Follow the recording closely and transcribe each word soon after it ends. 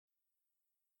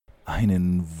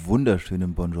Einen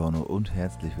wunderschönen Buongiorno und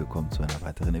herzlich willkommen zu einer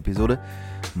weiteren Episode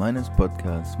meines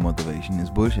Podcasts Motivation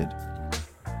is Bullshit.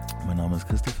 Mein Name ist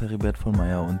Christoph Heribert von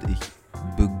Meyer und ich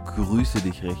begrüße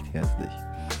dich recht herzlich.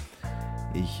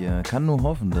 Ich kann nur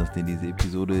hoffen, dass dir diese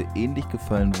Episode ähnlich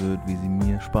gefallen wird, wie sie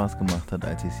mir Spaß gemacht hat,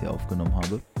 als ich sie aufgenommen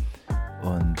habe.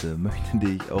 Und möchte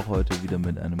dich auch heute wieder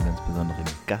mit einem ganz besonderen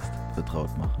Gast vertraut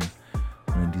machen.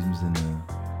 Und in diesem Sinne,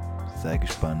 sei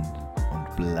gespannt und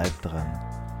bleib dran.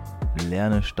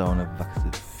 Lerne, staune,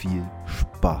 wachse. Viel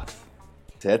Spaß.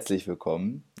 Herzlich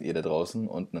willkommen, ihr da draußen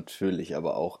und natürlich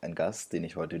aber auch ein Gast, den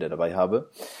ich heute wieder dabei habe.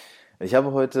 Ich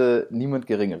habe heute niemand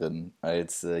Geringeren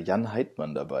als Jan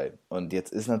Heitmann dabei. Und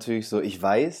jetzt ist natürlich so, ich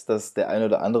weiß, dass der eine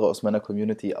oder andere aus meiner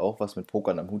Community auch was mit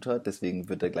Pokern am Hut hat, deswegen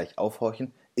wird er gleich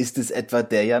aufhorchen. Ist es etwa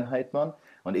der Jan Heitmann?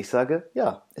 Und ich sage,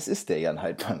 ja, es ist der Jan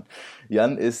Heitmann.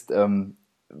 Jan ist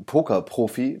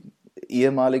Pokerprofi,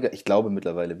 ehemaliger, ich glaube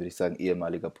mittlerweile würde ich sagen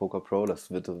ehemaliger Poker-Pro, wirst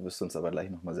du uns aber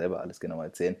gleich nochmal selber alles genau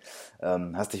erzählen.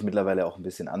 Hast dich mittlerweile auch ein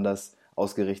bisschen anders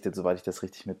ausgerichtet, soweit ich das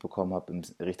richtig mitbekommen habe, in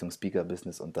Richtung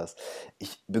Speaker-Business und das.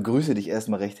 Ich begrüße dich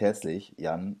erstmal recht herzlich,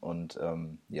 Jan, und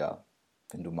ja,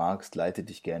 wenn du magst, leite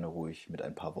dich gerne ruhig mit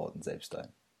ein paar Worten selbst ein.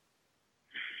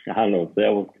 Ja, hallo,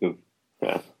 servus, Chris.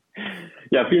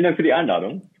 Ja, vielen Dank für die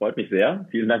Einladung. Freut mich sehr.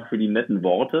 Vielen Dank für die netten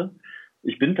Worte.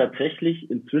 Ich bin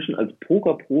tatsächlich inzwischen als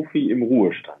Pokerprofi im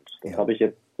Ruhestand. Das Ja. habe ich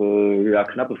jetzt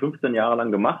knappe 15 Jahre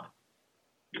lang gemacht.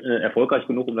 Erfolgreich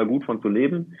genug, um da gut von zu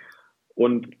leben.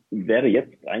 Und werde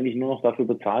jetzt eigentlich nur noch dafür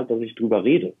bezahlt, dass ich drüber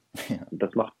rede. Ja. Und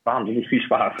das macht wahnsinnig viel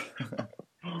Spaß.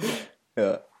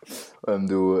 Ja.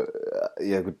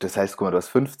 Ja gut, das heißt, guck mal, du hast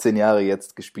 15 Jahre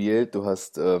jetzt gespielt, du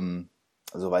hast,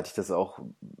 soweit ich das auch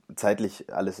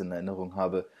zeitlich alles in Erinnerung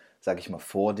habe, sage ich mal,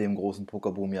 vor dem großen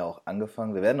Pokerboom ja auch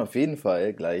angefangen. Wir werden auf jeden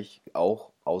Fall gleich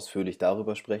auch ausführlich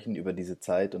darüber sprechen, über diese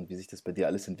Zeit und wie sich das bei dir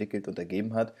alles entwickelt und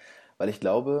ergeben hat, weil ich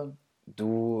glaube,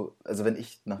 also wenn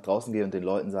ich nach draußen gehe und den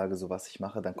Leuten sage, so was ich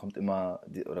mache, dann kommt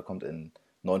in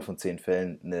 9 von 10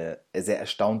 Fällen eine sehr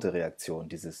erstaunte Reaktion.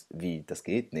 Wie, das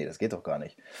geht? Nee, das geht doch gar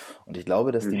nicht. Und ich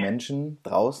glaube, dass die Menschen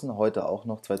draußen heute auch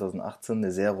noch 2018 eine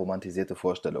sehr romantisierte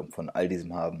Vorstellung von all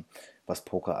diesem haben, was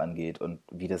Poker angeht und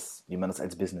wie man das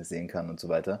als Business sehen kann und so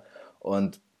weiter.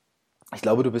 Und ich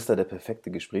glaube, du bist da der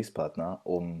perfekte Gesprächspartner,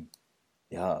 um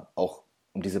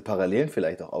diese Parallelen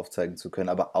vielleicht auch aufzeigen zu können,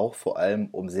 aber auch vor allem,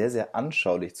 um sehr, sehr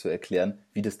anschaulich zu erklären,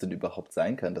 wie das denn überhaupt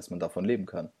sein kann, dass man davon leben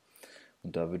kann.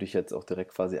 Und da würde ich jetzt auch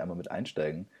direkt quasi einmal mit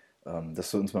einsteigen,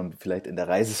 dass du uns mal vielleicht in der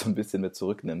Reise so ein bisschen mit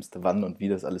zurücknimmst, wann und wie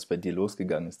das alles bei dir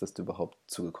losgegangen ist, dass du überhaupt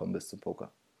zugekommen bist zum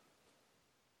Poker.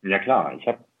 Ja klar, ich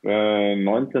habe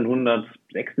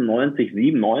 1996,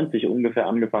 97 ungefähr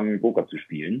angefangen, Poker zu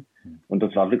spielen. Und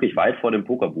das war wirklich weit vor dem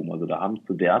Pokerboom. Also da haben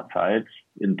zu der Zeit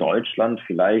in Deutschland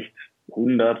vielleicht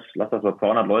 100, lass das mal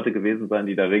 200 Leute gewesen sein,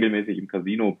 die da regelmäßig im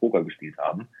Casino Poker gespielt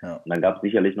haben. Ja. Und dann gab es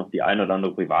sicherlich noch die eine oder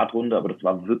andere Privatrunde, aber das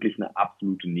war wirklich eine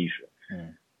absolute Nische.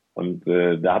 Hm. Und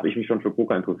da habe ich mich schon für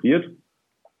Poker interessiert,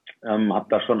 habe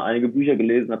da schon einige Bücher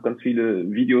gelesen, habe ganz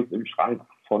viele Videos im Schrank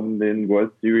von den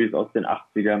World Series aus den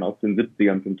 80ern, aus den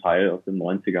 70ern zum Teil, aus den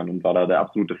 90ern und war da der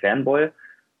absolute Fanboy.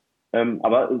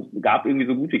 Aber es gab irgendwie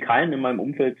so gut wie keinen in meinem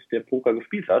Umfeld, der Poker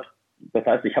gespielt hat. Das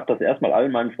heißt, ich habe das erstmal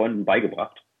allen meinen Freunden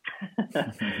beigebracht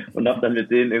und habe dann mit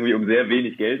denen irgendwie um sehr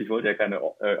wenig Geld, ich wollte ja keine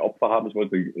Opfer haben, ich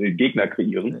wollte Gegner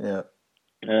kreieren, Ja.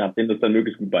 habe denen das dann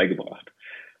möglichst gut beigebracht.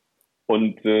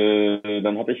 Und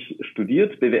dann habe ich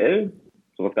studiert, BWL,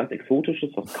 sowas ganz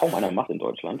Exotisches, was kaum einer macht in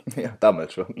Deutschland. Ja,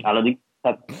 damals schon. Allerdings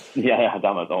ja,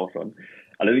 damals auch schon.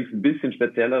 Allerdings ein bisschen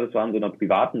spezieller, das war in so einer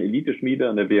privaten Eliteschmiede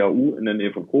an der WHU in der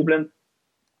Nähe von Koblenz.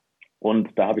 Und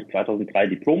da habe ich 2003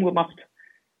 Diplom gemacht.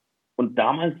 Und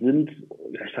damals sind,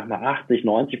 ich sag mal,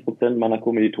 80-90% meiner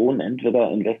Kommilitonen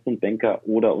entweder Investmentbanker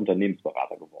oder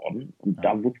Unternehmensberater geworden. Und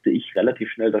da wusste ich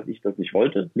relativ schnell, dass ich das nicht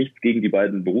wollte. Nichts gegen die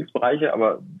beiden Berufsbereiche,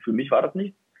 aber für mich war das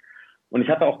nicht. Und ich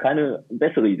hatte auch keine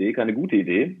bessere Idee, keine gute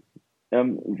Idee.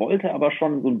 Wollte aber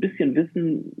schon so ein bisschen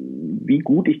wissen, wie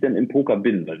gut ich denn im Poker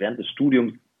bin. Weil während des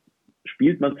Studiums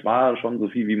spielt man zwar schon so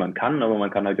viel, wie man kann, aber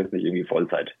man kann halt jetzt nicht irgendwie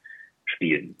Vollzeit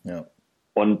spielen. Ja.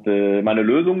 Und meine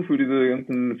Lösung für diese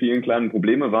ganzen vielen kleinen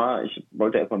Probleme war, ich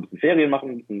wollte erstmal ein bisschen Ferien machen,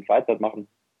 ein bisschen Freizeit machen,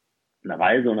 eine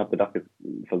Reise und habe gedacht, jetzt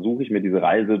versuche ich mir diese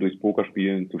Reise durchs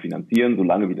Pokerspielen zu finanzieren, so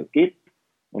lange wie das geht.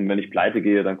 Und wenn ich pleite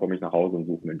gehe, dann komme ich nach Hause und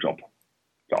suche mir einen Job.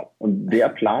 Ja. Und der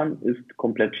Plan ist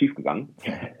komplett schief gegangen.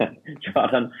 Ich war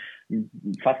dann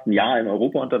fast ein Jahr in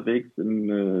Europa unterwegs,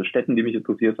 in Städten, die mich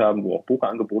interessiert haben, wo auch Poker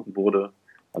angeboten wurde.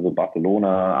 Also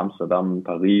Barcelona, Amsterdam,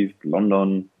 Paris,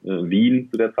 London, Wien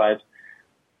zu der Zeit.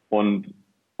 Und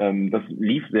das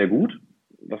lief sehr gut.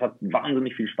 Das hat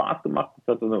wahnsinnig viel Spaß gemacht. Das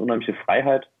hatte eine unheimliche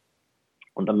Freiheit.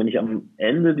 Und dann bin ich am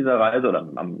Ende dieser Reise oder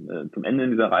zum Ende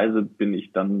dieser Reise bin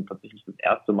ich dann tatsächlich das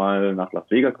erste Mal nach Las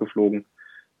Vegas geflogen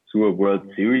zur World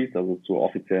Series, also zur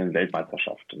offiziellen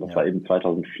Weltmeisterschaft. Und das war eben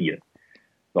 2004.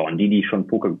 So, und die schon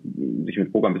sich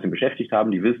mit Poker ein bisschen beschäftigt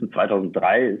haben, die wissen,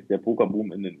 2003 ist der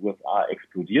Pokerboom in den USA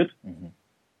explodiert. Mhm.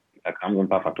 Da kamen so ein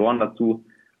paar Faktoren dazu,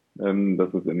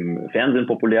 dass es im Fernsehen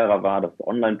populärer war, dass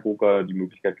Online-Poker die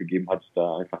Möglichkeit gegeben hat,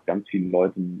 da einfach ganz vielen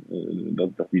Leuten,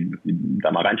 dass sie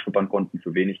da mal reinschnuppern konnten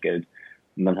für wenig Geld.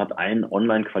 Und dann hat ein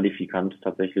Online-Qualifikant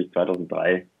tatsächlich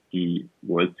 2003 die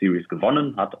World Series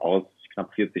gewonnen, hat aus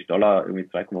knapp $40 irgendwie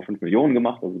 2,5 Millionen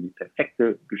gemacht, also die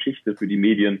perfekte Geschichte für die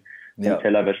Medien. Vom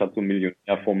Tellerwäscher zum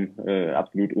Millionär, vom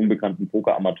absolut unbekannten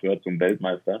Pokeramateur zum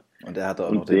Weltmeister. Und er hatte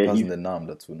auch noch den passenden Namen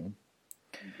dazu, ne?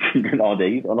 Genau, der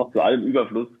hieß auch noch zu allem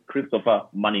Überfluss Christopher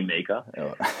Moneymaker.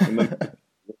 Ja.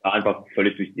 War einfach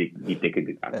völlig durch die Decke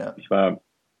gegangen. Ja. Ich war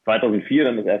 2004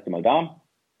 dann das erste Mal da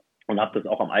und habe das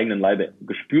auch am eigenen Leibe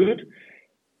gespürt,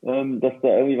 dass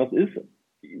da irgendwie was ist.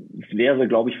 Es wäre,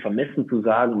 glaube ich, vermessen zu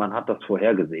sagen, man hat das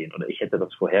vorhergesehen oder ich hätte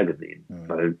das vorhergesehen. Mhm.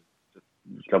 Weil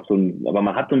ich glaube, aber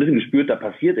man hat so ein bisschen gespürt, da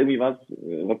passiert irgendwie was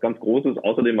ganz Großes.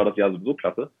 Außerdem war das Jahr sowieso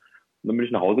klasse. Und dann bin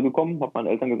ich nach Hause gekommen, habe meinen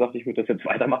Eltern gesagt, ich würde das jetzt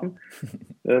weitermachen.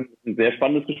 Ein sehr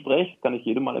spannendes Gespräch, kann ich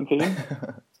jedem mal empfehlen.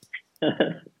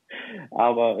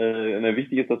 Aber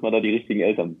wichtig ist, dass man da die richtigen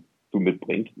Eltern zu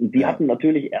mitbringt. Und die hatten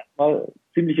natürlich erstmal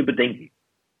ziemliche Bedenken.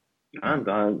 Ja,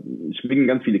 da schwingen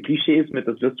ganz viele Klischees mit,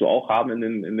 das wirst du auch haben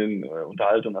in den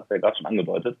Unterhaltungen, hast du ja gerade schon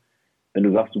angedeutet. Wenn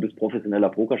du sagst, du bist professioneller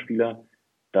Pokerspieler,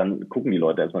 dann gucken die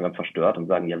Leute erstmal ganz verstört und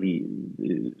sagen, ja, wie,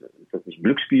 ist das nicht ein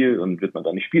Glücksspiel und wird man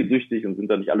da nicht spielsüchtig und sind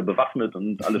da nicht alle bewaffnet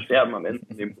und alle sterben am Ende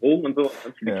neben Drogen und so.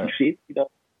 Ganz viele Klischees,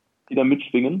 die da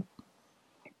mitschwingen.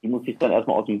 Die muss ich dann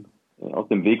erstmal aus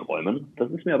dem Weg räumen.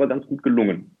 Das ist mir aber ganz gut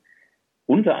gelungen.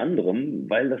 Unter anderem,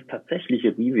 weil das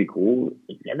tatsächliche Risiko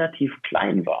relativ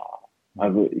klein war.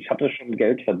 Also ich hatte schon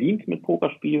Geld verdient mit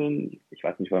Pokerspielen. Ich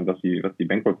weiß nicht, was die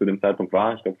Bankroll zu dem Zeitpunkt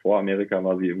war. Ich glaube, vor Amerika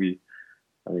war sie irgendwie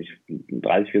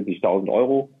 30.000, 40.000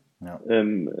 Euro. Ja.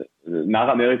 Nach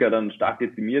Amerika dann stark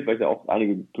dezimiert, weil ich ja auch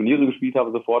einige Turniere gespielt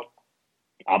habe sofort,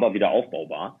 aber wieder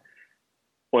aufbaubar.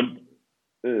 Und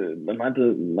dann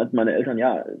meinten meine Eltern,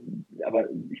 ja, aber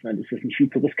ich meine, ist das nicht viel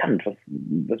zu riskant?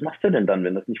 Was machst du denn dann,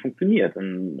 wenn das nicht funktioniert?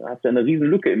 Dann hast du eine riesen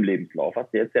Lücke im Lebenslauf,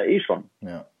 hast du jetzt ja eh schon.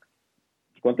 Ja.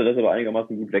 Ich konnte das aber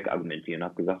einigermaßen gut wegargumentieren,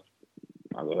 habe gesagt,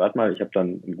 also hört mal, ich habe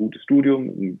dann ein gutes Studium,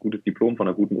 ein gutes Diplom von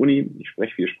einer guten Uni, ich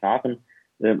spreche 4 Sprachen,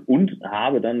 und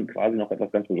habe dann quasi noch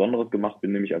etwas ganz Besonderes gemacht,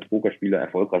 bin nämlich als Pokerspieler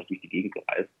erfolgreich durch die Gegend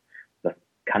gereist. Das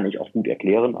kann ich auch gut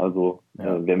erklären, also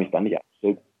wer mich dann nicht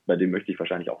anstellt, bei dem möchte ich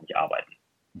wahrscheinlich auch nicht arbeiten.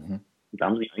 Mhm. Da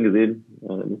haben sie eingesehen,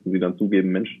 müssen sie dann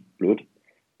zugeben, Mensch, blöd,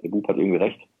 der Bub hat irgendwie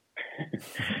recht.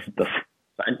 Das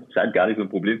scheint gar nicht so ein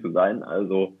Problem zu sein,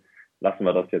 also lassen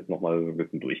wir das jetzt nochmal ein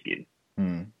bisschen durchgehen.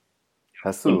 Mhm.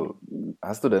 Hast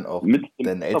du denn auch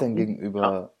deinen Eltern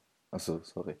gegenüber... Achso,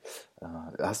 sorry.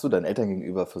 Hast du deinen Eltern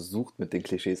gegenüber versucht, mit den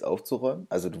Klischees aufzuräumen?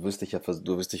 Also du wirst dich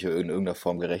ja in irgendeiner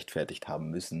Form gerechtfertigt haben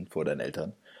müssen vor deinen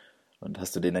Eltern. Und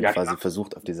hast du denen dann quasi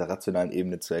versucht, auf dieser rationalen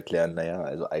Ebene zu erklären, naja,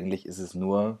 also eigentlich ist es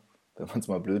nur, wenn man es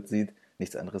mal blöd sieht,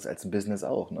 nichts anderes als ein Business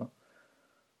auch, ne?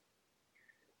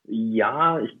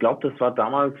 Ja, ich glaube, das war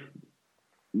damals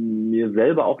mir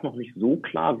selber auch noch nicht so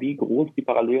klar, wie groß die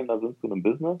Parallelen da sind zu einem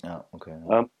Business. Ja, okay.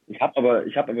 Ja. Ich habe aber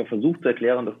versucht zu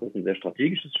erklären, dass das ein sehr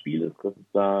strategisches Spiel ist, dass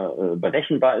es da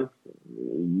berechenbar ist,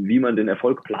 wie man den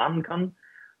Erfolg planen kann.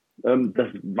 Das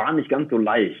war nicht ganz so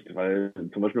leicht, weil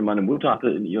zum Beispiel meine Mutter hatte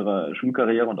in ihrer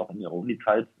Schulkarriere und auch in ihrer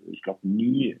Unizeit, ich glaube,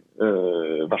 nie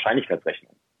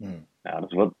Wahrscheinlichkeitsrechnung. Ja,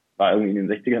 das war irgendwie in den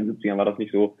 60ern, 70ern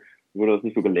wurde das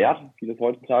nicht so gelehrt, wie das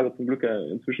heutzutage zum Glück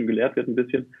inzwischen gelehrt wird ein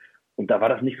bisschen. Und da war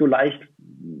das nicht so leicht,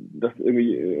 das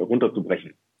irgendwie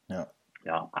runterzubrechen. Ja,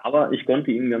 aber ich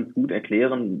konnte ihnen ganz gut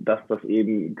erklären, dass das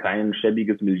eben kein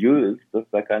schäbiges Milieu ist, dass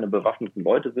da keine bewaffneten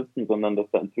Leute sitzen, sondern dass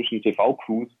da inzwischen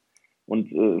TV-Crews und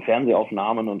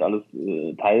Fernsehaufnahmen und alles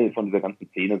Teil von dieser ganzen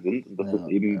Szene sind und dass das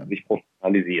eben sich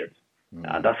professionalisiert.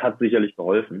 Ja, das hat sicherlich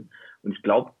geholfen. Und ich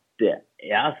glaube, die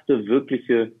erste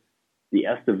wirkliche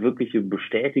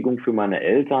Bestätigung für meine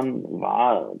Eltern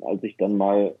war, als ich dann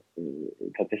mal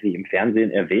tatsächlich im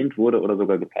Fernsehen erwähnt wurde oder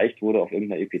sogar gezeigt wurde auf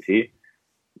irgendeiner EPT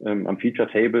am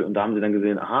Feature Table, und da haben sie dann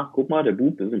gesehen, aha, guck mal, der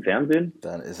Bub ist im Fernsehen.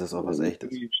 Dann ist es auch was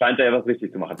Echtes. Scheint er ja was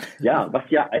richtig zu machen. Ja, was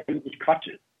ja eigentlich Quatsch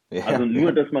ist. Ja, also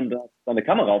nur, dass man da eine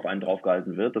Kamera auf einen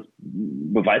draufgehalten wird, das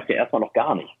beweist ja erstmal noch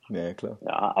gar nichts. Ja, klar.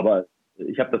 Ja, aber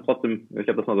ich habe das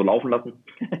mal so laufen lassen,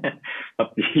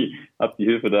 hab die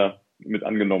Hilfe da mit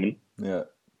angenommen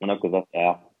und habe gesagt,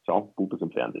 ja, schau, Bub ist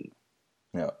im Fernsehen.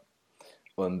 Ja.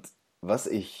 Und was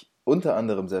ich unter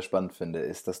anderem sehr spannend finde,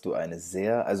 ist, dass du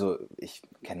also ich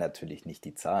kenne natürlich nicht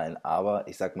die Zahlen, aber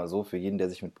ich sag mal so, für jeden, der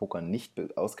sich mit Poker nicht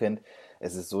auskennt,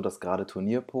 es ist so, dass gerade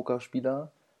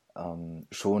Turnierpokerspieler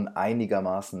schon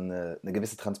einigermaßen eine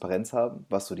gewisse Transparenz haben,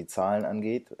 was so die Zahlen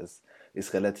angeht. Es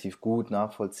ist relativ gut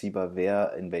nachvollziehbar,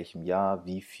 wer in welchem Jahr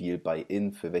wie viel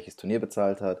Buy-in für welches Turnier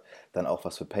bezahlt hat, dann auch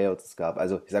was für Payouts es gab.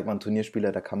 Also ich sag mal, ein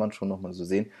Turnierspieler, da kann man schon nochmal so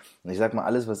sehen. Und ich sag mal,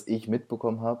 alles, was ich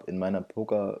mitbekommen habe in meiner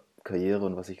Pokerkarriere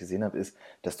und was ich gesehen habe, ist,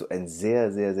 dass du ein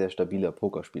sehr, sehr, sehr stabiler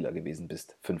Pokerspieler gewesen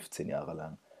bist, 15 Jahre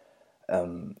lang.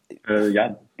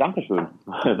 Ja, danke schön.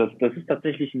 Das ist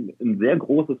tatsächlich ein sehr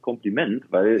großes Kompliment,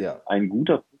 weil Ja, ein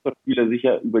guter Pokerspieler sich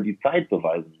ja über die Zeit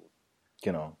beweisen muss.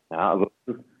 genau. Ja, also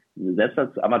selbst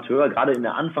als Amateur, gerade in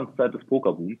der Anfangszeit des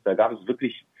Pokerbooms, da gab es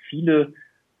wirklich viele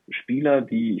Spieler,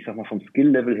 die, ich sag mal, vom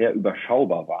Skill-Level her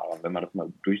überschaubar waren, wenn man das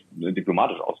mal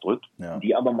diplomatisch ausdrückt, Ja,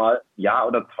 die aber mal ein Jahr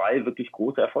oder zwei wirklich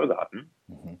große Erfolge hatten,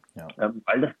 ja,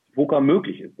 weil das Poker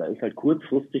möglich ist. Da ist halt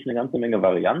kurzfristig eine ganze Menge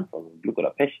Varianz, also Glück oder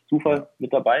Pech, Zufall ja,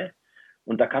 mit dabei.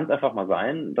 Und da kann es einfach mal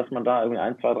sein, dass man da irgendwie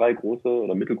ein, zwei, drei große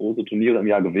oder mittelgroße Turniere im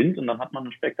Jahr gewinnt und dann hat man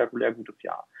ein spektakulär gutes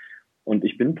Jahr. Und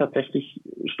ich bin tatsächlich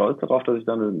stolz darauf, dass ich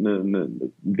da eine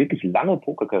wirklich lange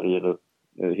Pokerkarriere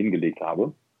hingelegt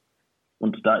habe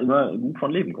und da immer gut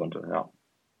von leben konnte. Ja. ja.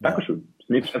 Dankeschön. Das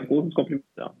ist ein großes Kompliment.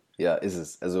 Ja. Ja, ist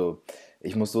es. Also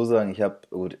ich muss so sagen,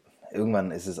 gut,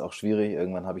 irgendwann ist es auch schwierig,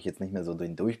 irgendwann habe ich jetzt nicht mehr so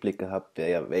den Durchblick gehabt,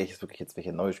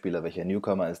 welcher neue Spieler, welcher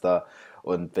Newcomer ist da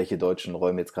und welche deutschen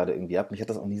räumen jetzt gerade irgendwie ab. Mich hat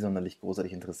das auch nie sonderlich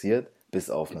großartig interessiert, bis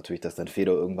auf natürlich, dass dann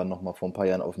Fedor irgendwann nochmal vor ein paar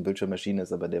Jahren auf dem Bildschirm erschienen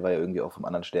ist, aber der war ja irgendwie auch vom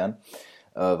anderen Stern,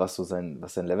 was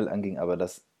sein Level anging. Aber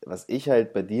was ich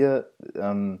halt bei dir,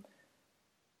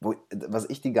 was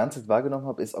ich die ganze Zeit wahrgenommen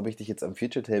habe, ist, ob ich dich jetzt am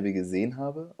Future Table gesehen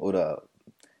habe oder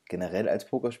generell als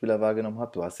Pokerspieler wahrgenommen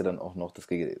habe. Du hast ja dann auch noch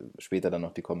später dann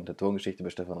noch die Kommentatorengeschichte bei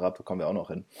Stefan Raab, da kommen wir auch noch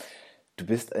hin. Du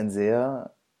bist ein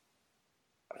sehr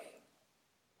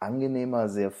angenehmer,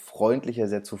 sehr freundlicher,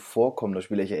 sehr zuvorkommender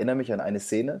Spieler. Ich erinnere mich an eine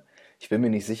Szene. Ich bin mir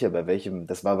nicht sicher, bei welchem,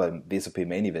 das war beim BSOP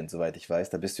Main Event, soweit ich weiß.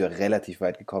 Da bist du ja relativ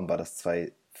weit gekommen. War das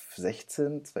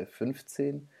 2016,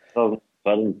 2015?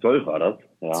 2012 war das,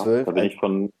 ja. 12? Da bin ich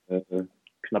von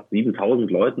knapp 7.000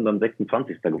 Leuten dann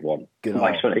 26. geworden. Da war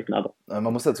ich Genau. schon echt nah dran.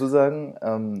 Man muss dazu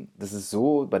sagen, das ist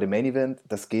so, bei dem Main Event,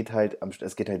 es geht halt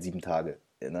 7 Tage.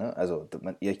 Ne? Also,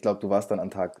 ich glaube, du warst dann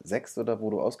an Tag 6 oder wo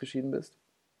du ausgeschieden bist?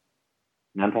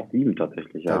 Ja, an Tag 7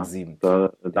 tatsächlich, Tag ja. 7.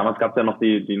 Ja, Damals gab es ja noch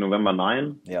die November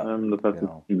 9, ja, das heißt, es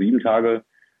genau. sind 7 Tage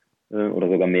oder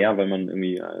sogar mehr, weil man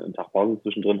irgendwie einen Tag Pause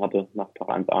zwischendrin hatte nach Tag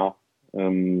 1a.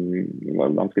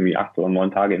 Waren es irgendwie 8 oder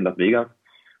 9 Tage in Las Vegas.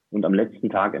 Und am letzten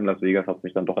Tag in Las Vegas hat es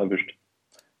mich dann doch erwischt.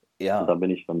 Und da Ja, bin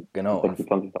ich dann genau. am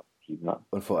 26. aktiv, ja.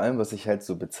 Und vor allem, was ich halt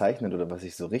so bezeichnet oder was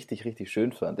ich so richtig, richtig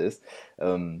schön fand, ist,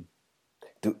 ähm,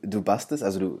 du bastest,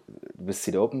 also du bist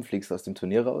Seed Open, fliegst aus dem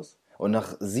Turnier raus und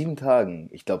nach 7 Tagen,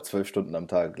 ich glaube 12 Stunden am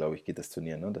Tag, glaube ich, geht das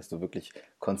Turnier, ne? Dass du wirklich Ja,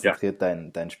 konzentriert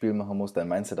dein Spiel machen musst, dein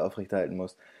Mindset aufrechterhalten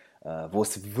musst, wo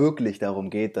es wirklich darum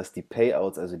geht, dass die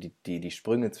Payouts, also die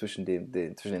Sprünge zwischen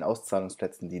den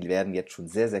Auszahlungsplätzen, die werden jetzt schon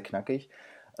sehr, sehr knackig.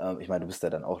 Ich meine, du bist da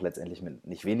dann auch letztendlich mit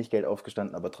nicht wenig Geld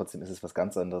aufgestanden, aber trotzdem ist es was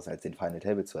ganz anderes, als den Final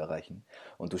Table zu erreichen.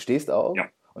 Und du stehst auf ja.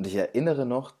 und ich erinnere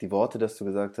noch die Worte, dass du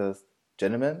gesagt hast,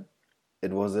 Gentlemen,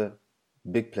 it was a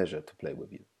big pleasure to play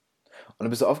with you. Und dann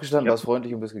bist du aufgestanden, Ja, warst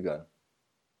freundlich und bist gegangen.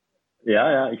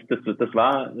 ja, das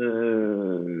war,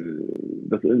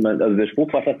 also der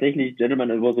Spruch war tatsächlich, Gentlemen,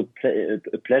 it was a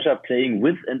pleasure playing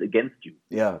with and against you.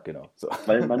 Ja, genau. So.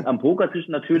 Weil man am Pokertisch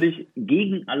natürlich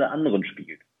gegen alle anderen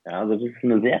spielt. Ja, also das ist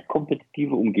eine sehr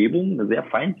kompetitive Umgebung, eine sehr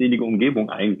feindselige Umgebung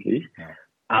eigentlich, Ja.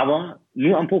 aber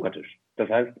nur am Pokertisch. Das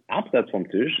heißt, abseits vom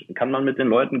Tisch kann man mit den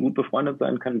Leuten gut befreundet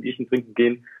sein, kann ein Bierchen trinken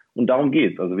gehen und darum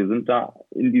geht's. Also wir sind da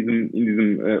in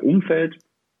diesem Umfeld,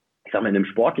 ich sag mal in dem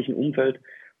sportlichen Umfeld,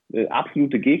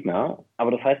 absolute Gegner,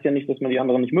 aber das heißt ja nicht, dass man die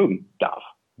anderen nicht mögen darf.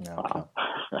 Ja, klar.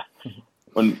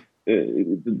 Und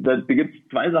da gibt es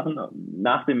zwei Sachen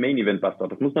nach dem Main Event Buster.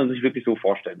 Das muss man sich wirklich so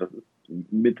vorstellen. Das ist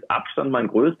mit Abstand mein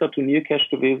größter Turniercash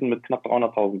gewesen mit knapp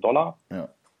 300.000 Dollar. Ja.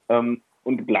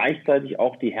 Und gleichzeitig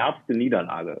auch die härteste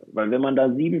Niederlage. Weil wenn man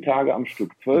da 7 Tage am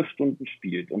Stück 12 Stunden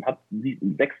spielt und hat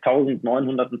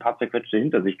 6.900 ein paar zerquetschte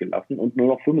hinter sich gelassen und nur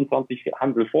noch 25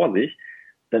 Handel vor sich,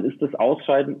 dann ist das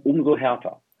Ausscheiden umso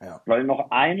härter. Ja. Weil noch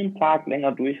einen Tag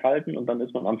länger durchhalten und dann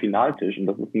ist man am Finaltisch und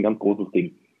das ist ein ganz großes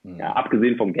Ding. Ja,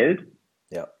 abgesehen vom Geld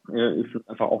Ja. ist es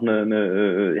einfach auch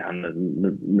eine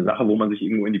Sache, wo man sich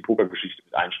irgendwo in die Pokergeschichte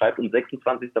mit einschreibt und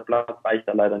 26. Platz reicht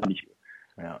da leider nicht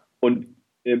mehr. Ja. Und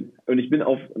ich bin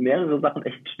auf mehrere Sachen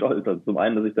echt stolz. Also zum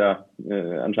einen, dass ich da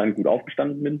anscheinend gut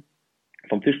aufgestanden bin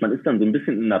vom Tisch. Man ist dann so ein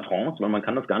bisschen in einer Trance, weil man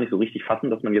kann das gar nicht so richtig fassen,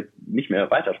 dass man jetzt nicht mehr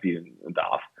weiterspielen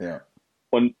darf. Ja.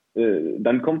 Und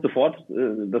dann kommt sofort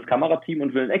das Kamerateam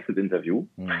und will ein Exit-Interview.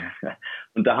 Mhm.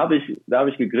 Und da habe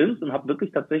ich gegrinst und habe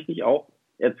wirklich tatsächlich auch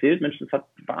erzählt, Mensch, das hat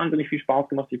wahnsinnig viel Spaß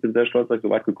gemacht. Ich bin sehr stolz, dass ich so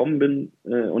weit gekommen bin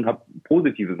und habe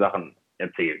positive Sachen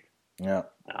erzählt. Ja.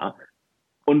 Ja.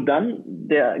 Und dann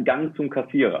der Gang zum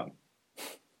Kassierer.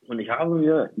 Und ich habe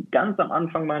mir ganz am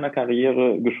Anfang meiner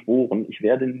Karriere geschworen, ich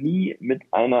werde nie mit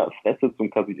einer Fresse zum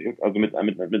Kassierer, also mit so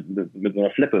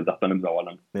einer Fleppe, sagt man im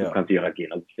Sauerland, zum Kassierer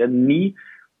gehen. Also ich werde nie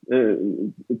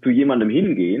zu jemandem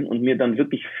hingehen und mir dann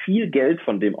wirklich viel Geld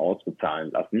von dem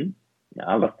ausbezahlen lassen.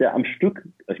 Ja, was der am Stück,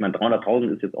 ich meine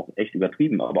 300.000 ist jetzt auch echt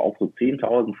übertrieben, aber auch so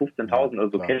 10.000, 15.000 oder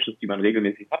so Cashes, die man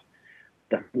regelmäßig hat,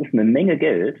 das ist eine Menge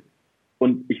Geld.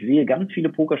 Und ich sehe ganz viele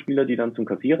Pokerspieler, die dann zum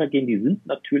Kassierer gehen, die sind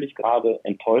natürlich gerade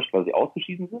enttäuscht, weil sie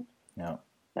ausgeschieden sind. Ja.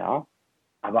 Ja.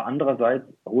 Aber andererseits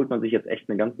holt man sich jetzt echt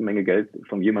eine ganze Menge Geld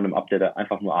von jemandem ab, der da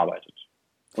einfach nur arbeitet.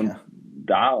 Und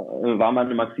da war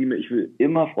meine Maxime, ich will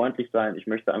immer freundlich sein, ich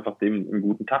möchte einfach dem einen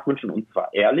guten Tag wünschen und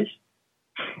zwar ehrlich.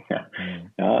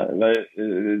 Ja, weil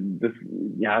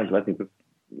ich weiß nicht, das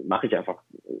mache ich einfach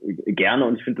gerne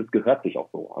und ich finde, das gehört sich auch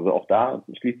so. Also auch da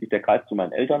schließt sich der Kreis zu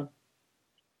meinen Eltern.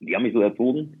 Die haben mich so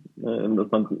erzogen,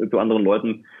 dass man zu anderen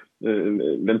Leuten,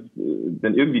 wenn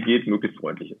irgendwie geht, möglichst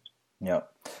freundlich ist. Ja,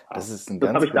 das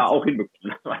habe ich da auch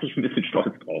hinbekommen. Da war ich ein bisschen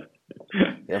stolz drauf.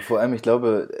 Ja, vor allem, ich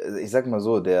glaube, ich sag mal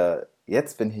so,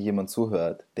 jetzt, wenn hier jemand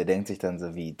zuhört, der denkt sich dann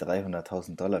so wie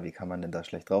 $300.000, wie kann man denn da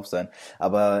schlecht drauf sein?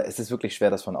 Aber es ist wirklich schwer,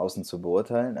 das von außen zu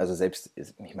beurteilen. Also selbst,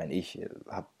 ich meine, ich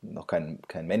habe noch kein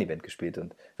Main-Event gespielt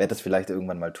und werde das vielleicht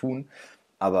irgendwann mal tun.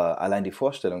 Aber allein die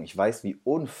Vorstellung, ich weiß, wie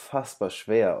unfassbar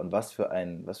schwer und was für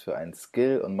ein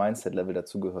Skill- und Mindset-Level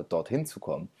dazu gehört, dorthin zu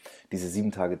kommen, diese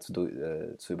 7 Tage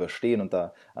zu überstehen und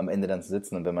da am Ende dann zu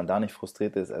sitzen. Und wenn man da nicht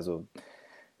frustriert ist, also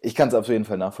ich kann es auf jeden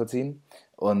Fall nachvollziehen.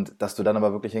 Und dass du dann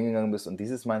aber wirklich hingegangen bist und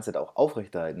dieses Mindset auch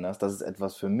aufrechterhalten hast, das ist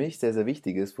etwas für mich sehr, sehr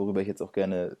Wichtiges, worüber ich jetzt auch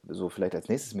gerne so vielleicht als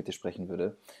nächstes mit dir sprechen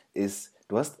würde, ist,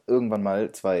 du hast irgendwann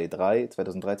mal 2003,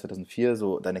 2004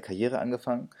 so deine Karriere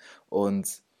angefangen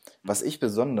und was ich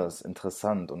besonders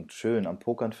interessant und schön am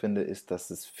Pokern finde, ist, dass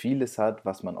es vieles hat,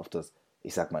 was man auf das,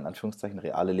 ich sag mal in Anführungszeichen,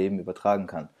 reale Leben übertragen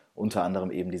kann. Unter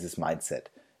anderem eben dieses Mindset.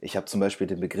 Ich habe zum Beispiel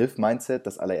den Begriff Mindset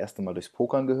das allererste Mal durchs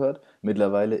Pokern gehört.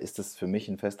 Mittlerweile ist es für mich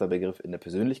ein fester Begriff in der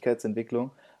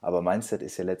Persönlichkeitsentwicklung. Aber Mindset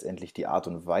ist ja letztendlich die Art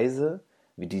und Weise,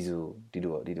 wie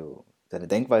deine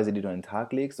Denkweise, die du an den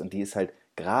Tag legst. Und die ist halt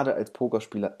gerade als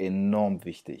Pokerspieler enorm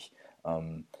wichtig.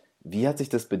 Wie hat sich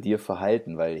das bei dir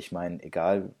verhalten? Weil ich meine,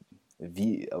 egal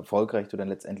wie erfolgreich du dann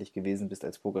letztendlich gewesen bist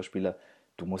als Pokerspieler,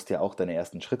 du musst ja auch deine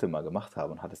ersten Schritte mal gemacht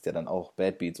haben und hattest ja dann auch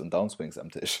Bad Beats und Downswings am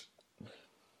Tisch.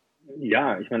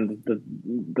 Ja, ich meine,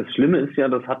 das Schlimme ist ja,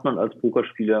 das hat man als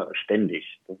Pokerspieler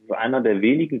ständig. Das ist einer der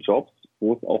wenigen Jobs,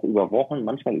 wo es auch über Wochen,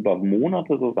 manchmal über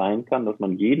Monate so sein kann, dass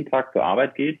man jeden Tag zur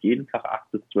Arbeit geht, jeden Tag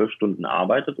 8 bis 12 Stunden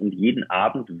arbeitet und jeden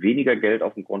Abend weniger Geld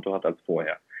auf dem Konto hat als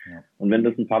vorher. Ja. Und wenn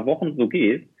das ein paar Wochen so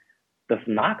geht, das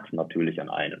nagt natürlich an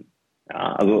einem.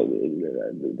 Ja, also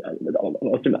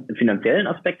aus dem finanziellen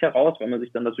Aspekt heraus, weil man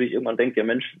sich dann natürlich irgendwann denkt, ja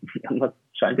Mensch, irgendwas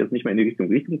scheint jetzt nicht mehr in die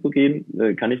Richtung zu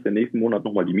gehen, kann ich den nächsten Monat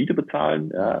nochmal die Miete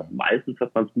bezahlen? Ja, meistens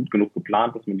hat man es gut genug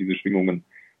geplant, dass man diese Schwingungen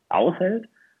aushält,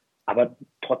 aber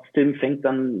trotzdem fängt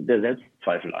dann der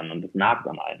Selbstzweifel an und das nagt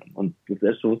an einem. Und das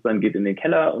Selbstbewusstsein geht in den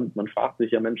Keller und man fragt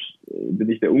sich ja, Mensch, bin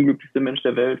ich der unglücklichste Mensch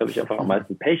der Welt? Habe ich einfach am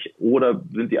meisten Pech? Oder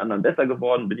sind die anderen besser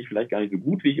geworden? Bin ich vielleicht gar nicht so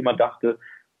gut, wie ich immer dachte?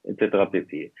 Etc.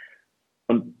 pp.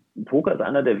 Und Poker ist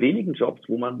einer der wenigen Jobs,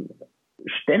 wo man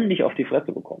ständig auf die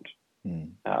Fresse bekommt.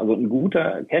 Ja, also ein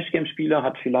guter Cash-Game-Spieler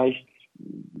hat vielleicht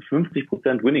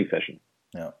 50% Winning Session.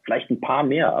 Ja. Vielleicht ein paar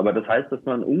mehr, aber das heißt, dass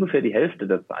man ungefähr die Hälfte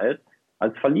der Zeit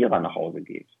als Verlierer nach Hause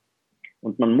geht.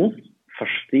 Und man muss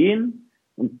verstehen,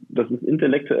 und das ist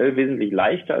intellektuell wesentlich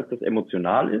leichter, als das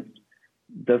emotional ist,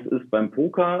 dass es beim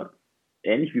Poker,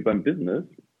 ähnlich wie beim Business,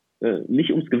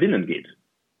 nicht ums Gewinnen geht.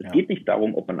 Es geht nicht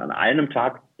darum, ob man an einem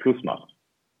Tag Plus macht.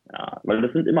 Ja, weil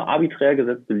das sind immer arbiträr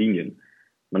gesetzte Linien.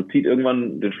 Man zieht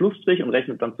irgendwann den Schlussstrich und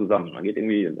rechnet dann zusammen. Man geht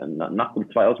irgendwie nachts um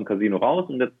 2 aus dem Casino raus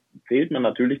und jetzt zählt man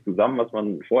natürlich zusammen, was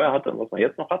man vorher hatte und was man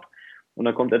jetzt noch hat. Und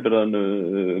dann kommt entweder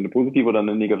eine positive oder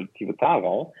eine negative Zahl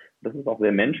raus. Das ist auch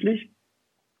sehr menschlich.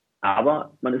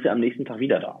 Aber man ist ja am nächsten Tag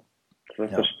wieder da. Das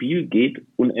heißt, das Spiel geht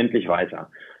unendlich weiter.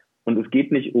 Und es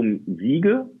geht nicht um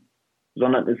Siege,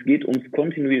 sondern es geht ums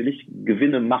kontinuierlich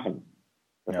Gewinne machen.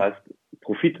 Das heißt,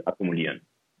 Profit akkumulieren.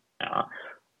 Ja.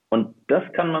 Und das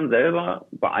kann man selber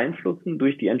beeinflussen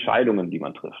durch die Entscheidungen, die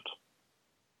man trifft.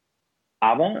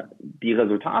 Aber die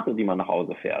Resultate, die man nach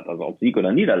Hause fährt, also ob Sieg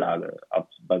oder Niederlage,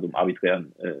 bei so einem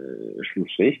arbiträren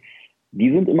Schlussstrich,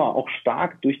 die sind immer auch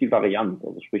stark durch die Varianz,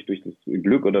 also sprich durch das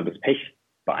Glück oder das Pech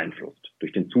beeinflusst,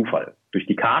 durch den Zufall, durch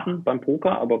die Karten beim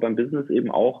Poker, aber beim Business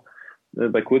eben auch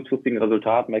bei kurzfristigen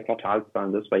Resultaten, bei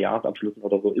Quartalszahlen, das bei Jahresabschlüssen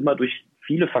oder so, immer durch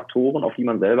viele Faktoren, auf die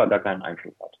man selber gar keinen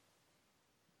Einfluss hat.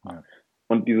 Ja.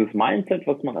 Und dieses Mindset,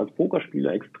 was man als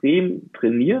Pokerspieler extrem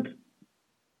trainiert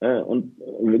und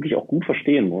wirklich auch gut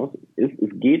verstehen muss, ist, es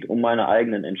geht um meine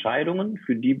eigenen Entscheidungen,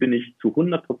 für die bin ich zu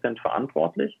 100%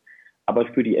 verantwortlich, aber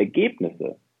für die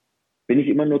Ergebnisse bin ich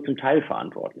immer nur zum Teil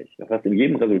verantwortlich. Das heißt, in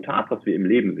jedem Resultat, was wir im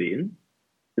Leben sehen,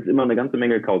 ist immer eine ganze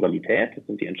Menge Kausalität, das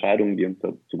sind die Entscheidungen, die uns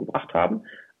dazu gebracht haben,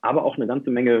 aber auch eine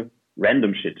ganze Menge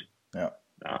Random Shit. Ja.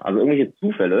 Ja, also irgendwelche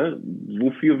Zufälle,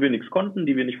 wofür wir nichts konnten,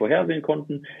 die wir nicht vorhersehen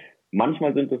konnten.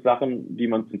 Manchmal sind es Sachen, die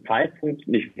man zum Zeitpunkt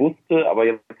nicht wusste, aber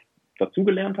jetzt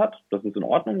dazugelernt hat. Das ist in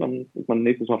Ordnung, dann ist man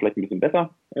nächstes Mal vielleicht ein bisschen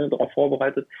besser darauf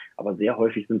vorbereitet. Aber sehr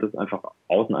häufig sind es einfach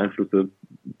Außeneinflüsse,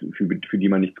 für die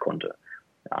man nichts konnte.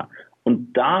 Ja.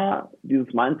 Und da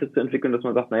dieses Mindset zu entwickeln, dass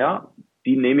man sagt, naja,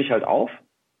 die nehme ich halt auf.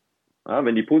 Ja,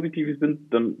 wenn die positiv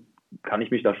sind, dann kann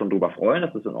ich mich da schon drüber freuen,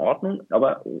 das ist in Ordnung,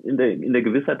 aber in der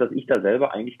Gewissheit, dass ich da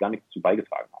selber eigentlich gar nichts zu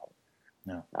beigetragen habe.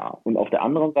 Ja. Ja, und auf der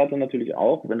anderen Seite natürlich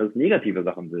auch, wenn das negative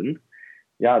Sachen sind,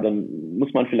 ja, dann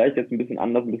muss man vielleicht jetzt ein bisschen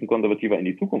anders, ein bisschen konservativer in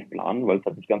die Zukunft planen, weil es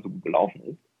halt nicht ganz so gut gelaufen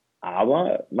ist.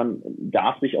 Aber man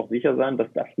darf sich auch sicher sein,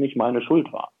 dass das nicht meine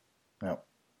Schuld war. Ja.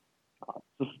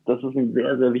 Das ist ein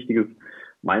sehr, sehr wichtiges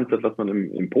Mindset, was man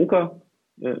im Poker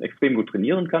extrem gut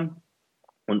trainieren kann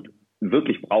und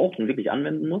wirklich braucht und wirklich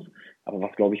anwenden muss, aber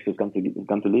was, glaube ich, für das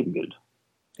ganze Leben gilt.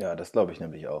 Ja, das glaube ich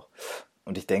nämlich auch.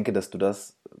 Und ich denke, dass du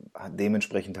das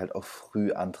dementsprechend halt auch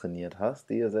früh antrainiert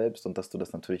hast, dir selbst, und dass du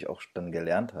das natürlich auch dann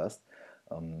gelernt hast.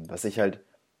 Was ich halt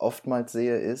oftmals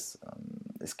sehe ist,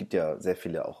 es gibt ja sehr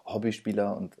viele auch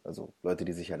Hobbyspieler und also Leute,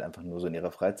 die sich halt einfach nur so in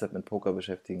ihrer Freizeit mit Poker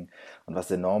beschäftigen. Und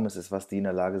was enorm ist, was die in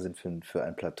der Lage sind, für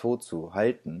ein Plateau zu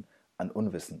halten an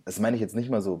Unwissen. Das meine ich jetzt nicht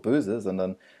mal so böse,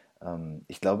 sondern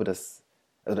ich glaube,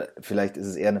 oder vielleicht ist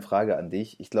es eher eine Frage an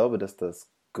dich, ich glaube, dass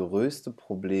das größte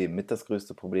Problem,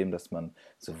 das man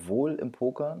sowohl im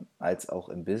Pokern als auch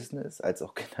im Business, als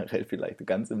auch generell vielleicht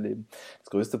ganz im Leben, das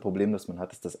größte Problem, das man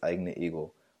hat, ist das eigene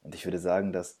Ego. Und ich würde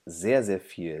sagen, dass sehr, sehr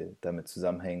viel damit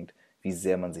zusammenhängt, wie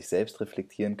sehr man sich selbst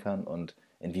reflektieren kann und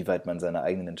inwieweit man seine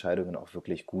eigenen Entscheidungen auch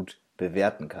wirklich gut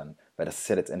bewerten kann. Weil das ist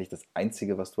ja letztendlich das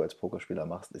Einzige, was du als Pokerspieler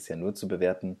machst, ist ja nur zu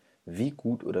bewerten, wie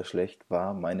gut oder schlecht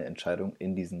war meine Entscheidung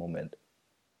in diesem Moment.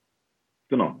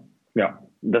 Genau. Ja,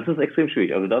 das ist extrem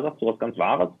schwierig. Also da sagst du was ganz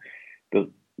Wahres. Das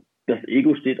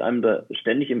Ego steht einem da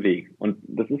ständig im Weg. Und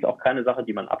das ist auch keine Sache,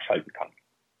 die man abschalten kann.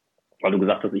 Weil du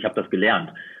gesagt hast, ich habe das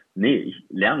gelernt. Nee, ich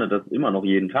lerne das immer noch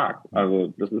jeden Tag.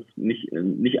 Also das ist nicht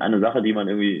eine Sache, die man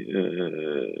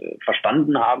irgendwie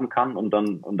verstanden haben kann und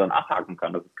dann abhaken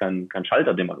kann. Das ist kein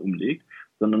Schalter, den man umlegt,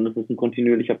 sondern das ist ein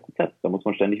kontinuierlicher Prozess. Da muss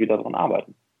man ständig wieder dran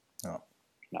arbeiten. Ja.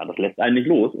 Ja, das lässt einen nicht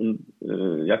los. Und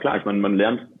ja klar, ich meine, man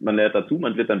lernt dazu,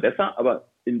 man wird dann besser,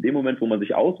 aber in dem Moment, wo man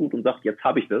sich ausruht und sagt, jetzt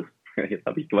habe ich das, jetzt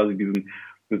habe ich quasi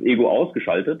das Ego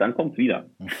ausgeschaltet, dann kommt's wieder.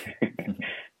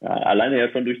 Ja, alleine ja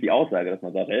schon durch die Aussage, dass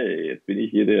man sagt, hey, jetzt bin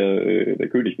ich hier der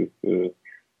König des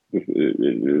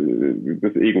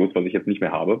Egos, was ich jetzt nicht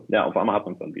mehr habe. Ja, auf einmal hat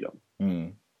man es dann wieder.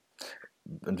 Und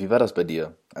wie war das bei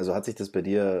dir? Also hat sich das bei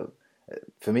dir,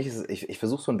 für mich ist es, ich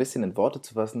versuche so ein bisschen in Worte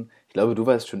zu fassen. Ich glaube, du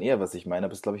weißt schon eher, was ich meine,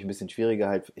 aber es ist, glaube ich, ein bisschen schwieriger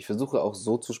halt. Ich versuche auch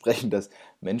so zu sprechen, dass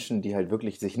Menschen, die halt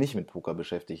wirklich sich nicht mit Poker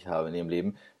beschäftigt haben in ihrem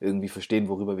Leben, irgendwie verstehen,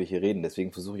 worüber wir hier reden.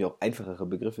 Deswegen versuche ich auch einfachere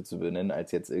Begriffe zu benennen,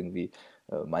 als jetzt irgendwie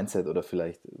Mindset oder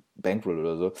vielleicht Bankroll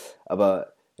oder so.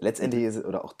 Aber letztendlich ist es,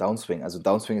 oder auch Downswing, also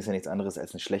Downswing ist ja nichts anderes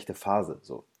als eine schlechte Phase.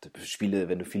 So,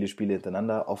 wenn du viele Spiele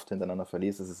oft hintereinander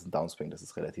verlierst, ist es ein Downswing, das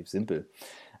ist relativ simpel.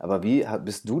 Aber wie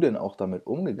bist du denn auch damit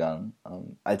umgegangen,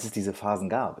 als es diese Phasen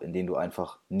gab, in denen du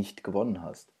einfach nicht gewonnen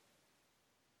hast?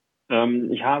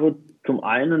 Ich habe zum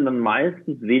einen dann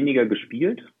meistens weniger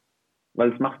gespielt,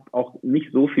 weil es macht auch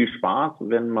nicht so viel Spaß,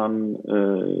 wenn man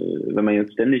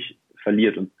jetzt ständig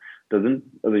verliert. Und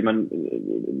also ich meine,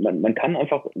 man kann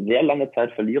einfach sehr lange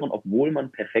Zeit verlieren, obwohl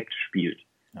man perfekt spielt.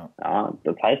 Ja,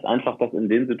 das heißt einfach, dass in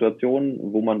den Situationen,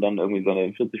 wo man dann irgendwie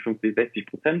seine 40, 50,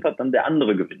 60% hat, dann der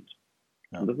andere gewinnt.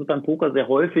 Ja. Und das ist beim Poker sehr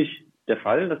häufig der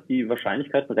Fall, dass die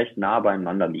Wahrscheinlichkeiten recht nah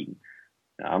beieinander liegen.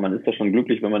 Ja, man ist da schon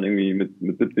glücklich, wenn man irgendwie mit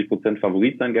 70%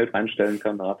 Favorit sein Geld reinstellen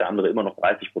kann, dann hat der andere immer noch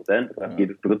 30%. Das heißt,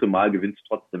 jedes dritte Mal gewinnt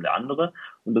trotzdem der andere.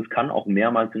 Und das kann auch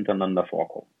mehrmals hintereinander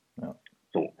vorkommen. Ja.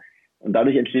 So. Und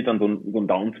dadurch entsteht dann so ein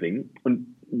Downswing.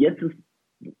 Und jetzt ist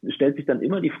stellt sich dann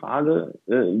immer die Frage,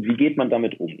 wie geht man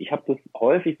damit um? Ich habe das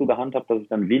häufig so gehandhabt, dass ich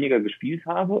dann weniger gespielt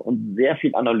habe und sehr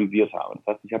viel analysiert habe.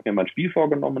 Das heißt, ich habe mir mein Spiel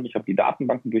vorgenommen, ich habe die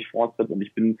Datenbanken durchforstet und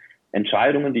ich bin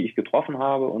Entscheidungen, die ich getroffen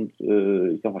habe und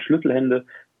ich sag mal Schlüsselhände,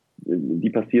 die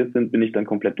passiert sind, bin ich dann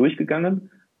komplett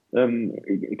durchgegangen.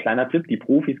 Kleiner Tipp, die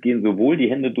Profis gehen sowohl die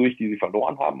Hände durch, die sie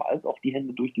verloren haben, als auch die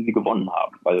Hände durch, die sie gewonnen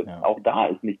haben. Weil auch da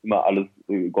ist nicht immer alles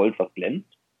Gold, was glänzt.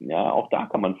 Ja, auch da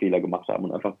kann man Fehler gemacht haben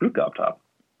und einfach Glück gehabt haben.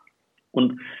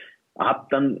 Und habe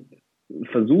dann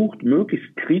versucht,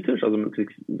 möglichst kritisch, also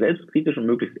möglichst selbstkritisch und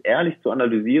möglichst ehrlich zu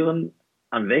analysieren,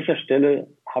 an welcher Stelle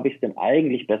habe ich es denn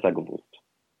eigentlich besser gewusst?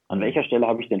 An welcher Stelle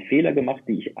habe ich denn Fehler gemacht,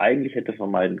 die ich eigentlich hätte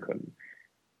vermeiden können?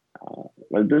 Ja,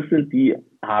 weil das sind die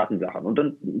harten Sachen. Und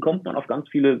dann kommt man auf ganz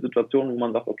viele Situationen, wo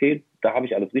man sagt, okay, da habe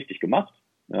ich alles richtig gemacht.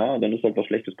 Ja, dann ist halt was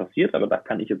Schlechtes passiert, aber da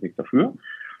kann ich jetzt nichts dafür.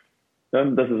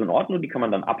 Das ist in Ordnung, die kann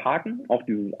man dann abhaken. Auch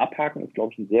dieses Abhaken ist,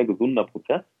 glaube ich, ein sehr gesunder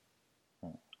Prozess.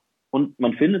 Und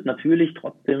man findet natürlich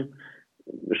trotzdem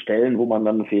Stellen, wo man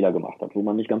dann einen Fehler gemacht hat, wo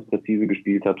man nicht ganz präzise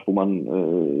gespielt hat, wo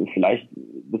man vielleicht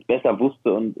das besser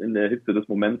wusste und in der Hitze des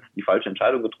Moments die falsche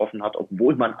Entscheidung getroffen hat,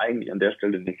 obwohl man eigentlich an der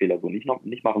Stelle den Fehler so nicht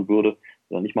machen würde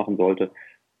oder nicht machen sollte.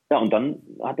 Ja, und dann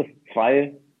hat es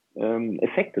zwei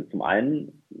Effekte. Zum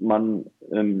einen, man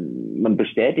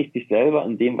bestätigt sich selber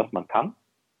in dem, was man kann.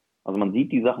 Also man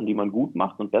sieht die Sachen, die man gut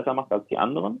macht und besser macht als die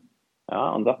anderen.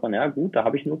 Ja, und sagt dann, ja gut, da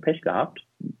habe ich nur Pech gehabt.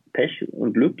 Pech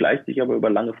und Glück gleicht sich aber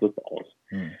über lange Frist aus.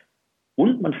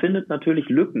 Und man findet natürlich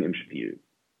Lücken im Spiel,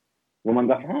 wo man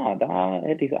sagt, da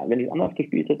hätte ich, wenn ich es anders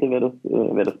gespielt hätte,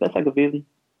 wäre das besser gewesen.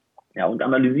 Ja, und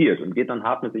analysiert und geht dann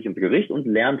hart mit sich ins Gericht und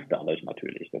lernt dadurch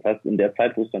natürlich. Das heißt, in der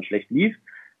Zeit, wo es dann schlecht lief,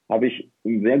 habe ich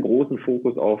einen sehr großen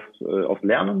Fokus auf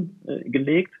Lernen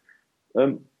gelegt,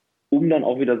 um dann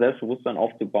auch wieder Selbstbewusstsein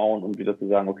aufzubauen und wieder zu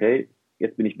sagen, okay,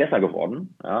 jetzt bin ich besser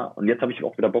geworden, ja, und jetzt habe ich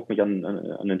auch wieder Bock, mich an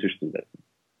den Tisch zu setzen.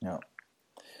 Ja.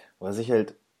 Was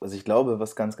ich glaube,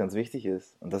 was ganz, ganz wichtig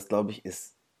ist, und das glaube ich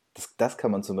das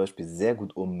kann man zum Beispiel sehr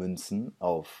gut ummünzen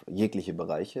auf jegliche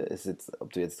Bereiche. Ist jetzt,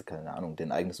 ob du jetzt, keine Ahnung,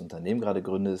 dein eigenes Unternehmen gerade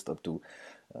gründest, ob du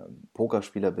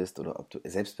Pokerspieler bist oder ob du,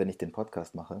 selbst wenn ich den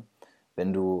Podcast mache,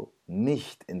 wenn du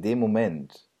nicht in dem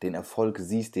Moment den Erfolg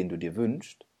siehst, den du dir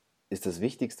wünschst, ist das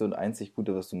Wichtigste und einzig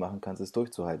Gute, was du machen kannst, ist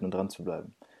durchzuhalten und dran zu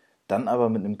bleiben. Dann aber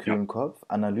mit einem kühlen Kopf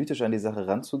analytisch an die Sache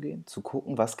ranzugehen, zu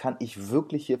gucken, was kann ich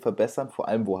wirklich hier verbessern, vor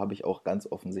allem, wo habe ich auch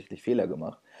ganz offensichtlich Fehler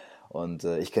gemacht. Und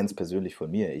ich kenne es persönlich von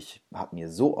mir, ich habe mir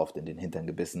so oft in den Hintern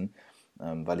gebissen,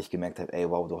 weil ich gemerkt habe, ey,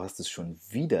 wow, du hast es schon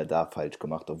wieder da falsch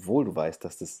gemacht, obwohl du weißt, du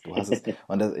hast es,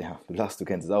 und das, ja, du lachst, du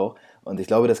kennst es auch. Und ich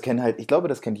glaube, das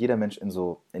kennt jeder Mensch in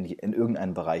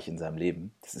irgendeinem Bereich in seinem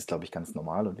Leben. Das ist, glaube ich, ganz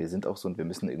normal und wir sind auch so und wir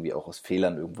müssen irgendwie auch aus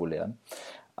Fehlern irgendwo lernen.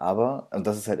 Aber, und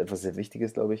das ist halt etwas sehr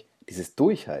Wichtiges, glaube ich, dieses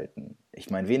Durchhalten. Ich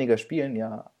meine, weniger spielen,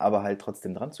 ja, aber halt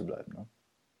trotzdem dran zu bleiben. Ne?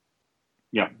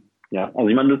 Ja, also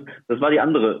ich meine, das war die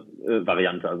andere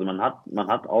Variante. Also man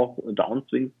hat auch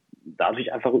Downswings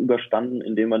dadurch einfach überstanden,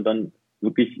 indem man dann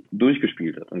wirklich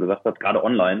durchgespielt hat und gesagt hat, gerade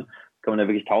online kann man ja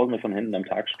wirklich Tausende von Händen am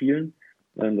Tag spielen.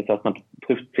 Das heißt, man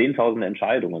trifft Zehntausende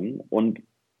Entscheidungen und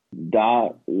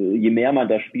je mehr man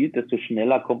da spielt, desto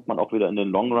schneller kommt man auch wieder in den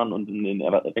Long Run und in den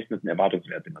errechneten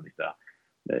Erwartungswert, den man sich da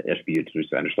erspielt durch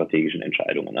seine strategischen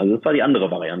Entscheidungen. Also das war die andere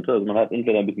Variante. Also man hat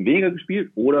entweder ein bisschen weniger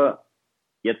gespielt oder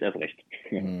jetzt erst recht.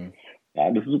 Ja,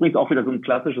 das ist übrigens auch wieder so ein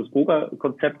klassisches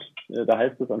Poker-Konzept. Da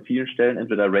heißt es an vielen Stellen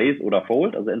entweder Raise oder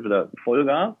Fold, also entweder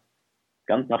Vollgas,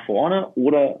 ganz nach vorne,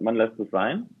 oder man lässt es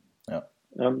sein. Ja.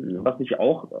 Was ich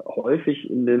auch häufig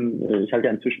ich halte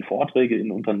ja inzwischen Vorträge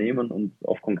in Unternehmen und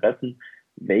auf Kongressen,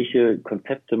 welche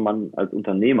Konzepte man als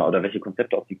Unternehmer oder welche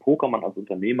Konzepte aus dem Poker man als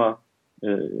Unternehmer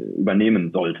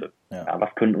übernehmen sollte. Ja. Ja,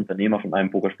 was können Unternehmer von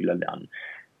einem Pokerspieler lernen?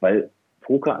 Weil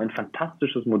Poker ein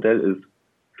fantastisches Modell ist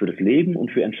für das Leben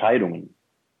und für Entscheidungen.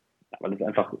 Weil es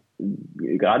einfach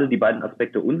gerade die beiden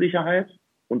Aspekte Unsicherheit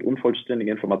und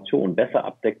unvollständige Information besser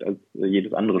abdeckt als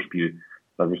jedes andere Spiel,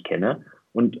 was ich kenne.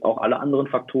 Und auch alle anderen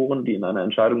Faktoren, die in einer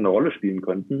Entscheidung eine Rolle spielen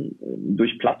könnten,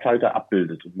 durch Platzhalter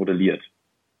abbildet und modelliert.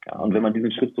 Ja, und wenn man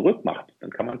diesen Schritt zurück macht, dann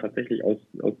kann man tatsächlich aus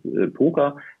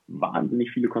Poker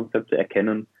wahnsinnig viele Konzepte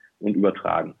erkennen und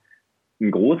übertragen.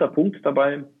 Ein großer Punkt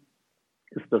dabei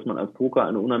ist, dass man als Poker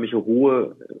eine unheimliche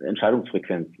hohe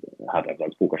Entscheidungsfrequenz hat, also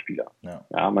als Pokerspieler.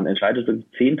 Ja, man entscheidet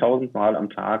 10.000 Mal am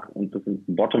Tag und das sind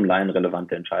bottomline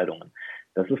relevante Entscheidungen.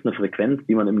 Das ist eine Frequenz,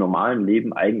 die man im normalen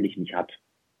Leben eigentlich nicht hat.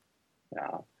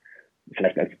 Ja,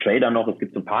 vielleicht als Trader noch, es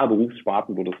gibt so ein paar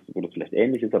Berufssparten, wo das vielleicht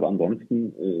ähnlich ist, aber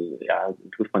ansonsten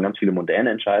trifft man ganz viele moderne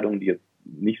Entscheidungen, die jetzt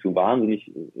nicht so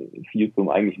wahnsinnig viel zum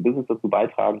eigentlichen Business dazu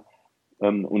beitragen,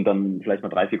 und dann vielleicht mal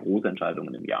 3, 4 große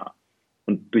Entscheidungen im Jahr.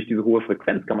 Und durch diese hohe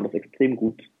Frequenz kann man das extrem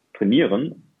gut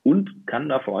trainieren und kann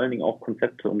da vor allen Dingen auch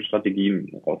Konzepte und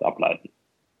Strategien daraus ableiten.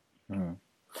 Mhm.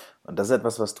 Und das ist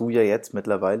etwas, was du ja jetzt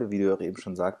mittlerweile, wie du ja eben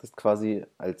schon sagtest, quasi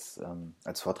als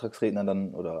Vortragsredner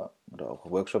dann oder auch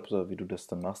Workshops oder wie du das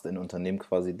dann machst, in Unternehmen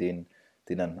quasi den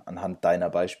dann anhand deiner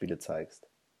Beispiele zeigst.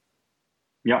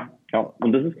 Ja,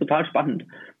 und das ist total spannend.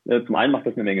 Zum einen macht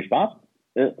das eine Menge Spaß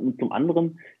und zum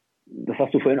anderen, das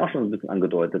hast du vorhin auch schon ein bisschen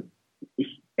angedeutet,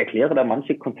 ich erkläre da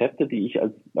manche Konzepte, die ich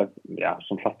als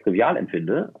schon fast trivial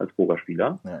empfinde als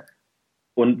Pokerspieler. Ja.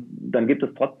 Und dann gibt es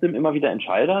trotzdem immer wieder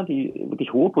Entscheider, die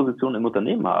wirklich hohe Positionen im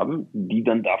Unternehmen haben, die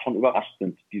dann davon überrascht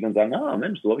sind, die dann sagen,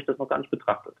 Mensch, so habe ich das noch gar nicht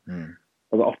betrachtet.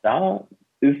 Also auch da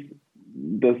ist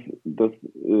das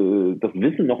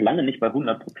Wissen noch lange nicht bei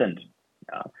 100%.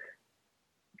 Ja.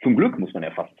 Zum Glück muss man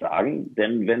ja fast sagen,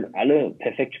 denn wenn alle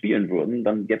perfekt spielen würden,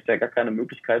 dann gäbe es ja gar keine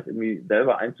Möglichkeit, irgendwie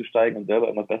selber einzusteigen und selber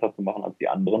immer besser zu machen als die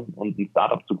anderen und ein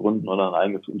Startup zu gründen oder ein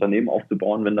eigenes Unternehmen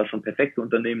aufzubauen, wenn da schon perfekte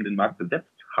Unternehmen den Markt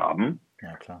besetzt haben.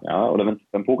 Ja, klar. Ja, oder wenn es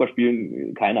beim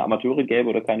Pokerspielen keine Amateure gäbe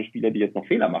oder keine Spieler, die jetzt noch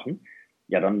Fehler machen,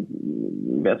 ja, dann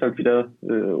wäre es halt wieder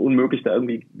unmöglich, da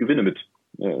irgendwie Gewinne mit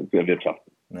zu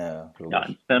erwirtschaften. Ja, logisch. Ja,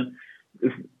 insofern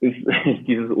ist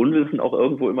dieses Unwissen auch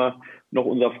irgendwo immer noch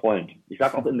unser Freund. Ich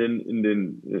sage auch in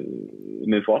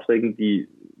den Vorträgen, die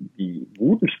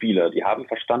guten Spieler, die haben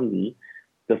verstanden,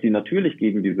 dass sie natürlich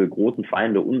gegen diese großen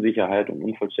Feinde Unsicherheit und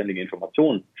unvollständige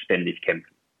Information ständig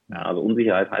kämpfen. Ja, also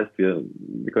Unsicherheit heißt, wir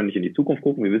können nicht in die Zukunft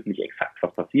gucken, wir wissen nicht exakt,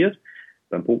 was passiert.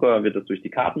 Beim Poker wird das durch die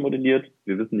Karten modelliert.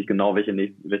 Wir wissen nicht genau,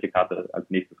 welche Karte als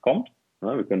nächstes kommt.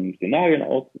 Ja, wir können Szenarien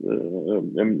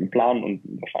planen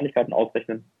und Wahrscheinlichkeiten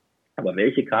ausrechnen. Aber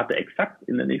welche Karte exakt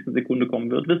in der nächsten Sekunde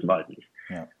kommen wird, wissen wir halt nicht.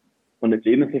 Ja. Und im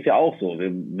Leben ist es ja auch so.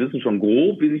 Wir wissen schon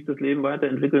grob, wie sich das Leben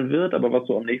weiterentwickeln wird, aber was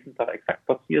so am nächsten Tag exakt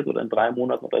passiert oder in 3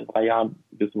 Monaten oder in 3 Jahren,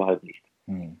 wissen wir halt nicht.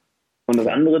 Und das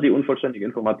andere, die unvollständige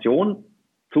Information.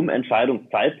 Zum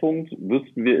Entscheidungszeitpunkt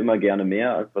wüssten wir immer gerne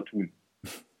mehr, als wir tun.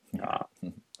 Ja.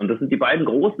 Und das sind die beiden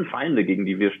großen Feinde, gegen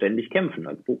die wir ständig kämpfen,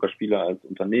 als Pokerspieler, als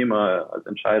Unternehmer, als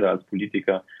Entscheider, als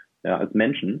Politiker, als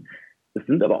Menschen. Es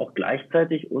sind aber auch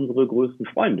gleichzeitig unsere größten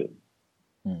Freunde.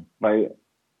 Weil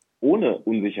ohne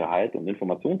Unsicherheit und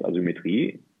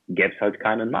Informationsasymmetrie gäbe es halt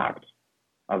keinen Markt.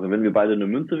 Also wenn wir beide eine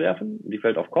Münze werfen, die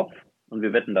fällt auf Kopf und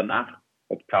wir wetten danach,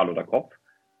 ob Karl oder Kopf,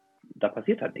 da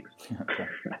passiert halt nichts. Okay.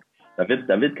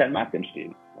 Da wird kein Markt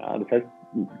entstehen. Ja, das heißt,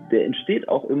 der entsteht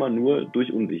auch immer nur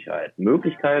durch Unsicherheit.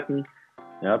 Möglichkeiten,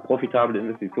 profitable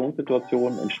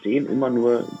Investitionssituationen entstehen immer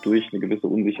nur durch eine gewisse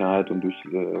Unsicherheit und durch,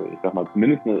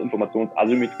 zumindest eine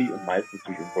Informationsasymmetrie und meistens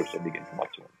durch unvollständige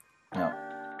Informationen. Ja.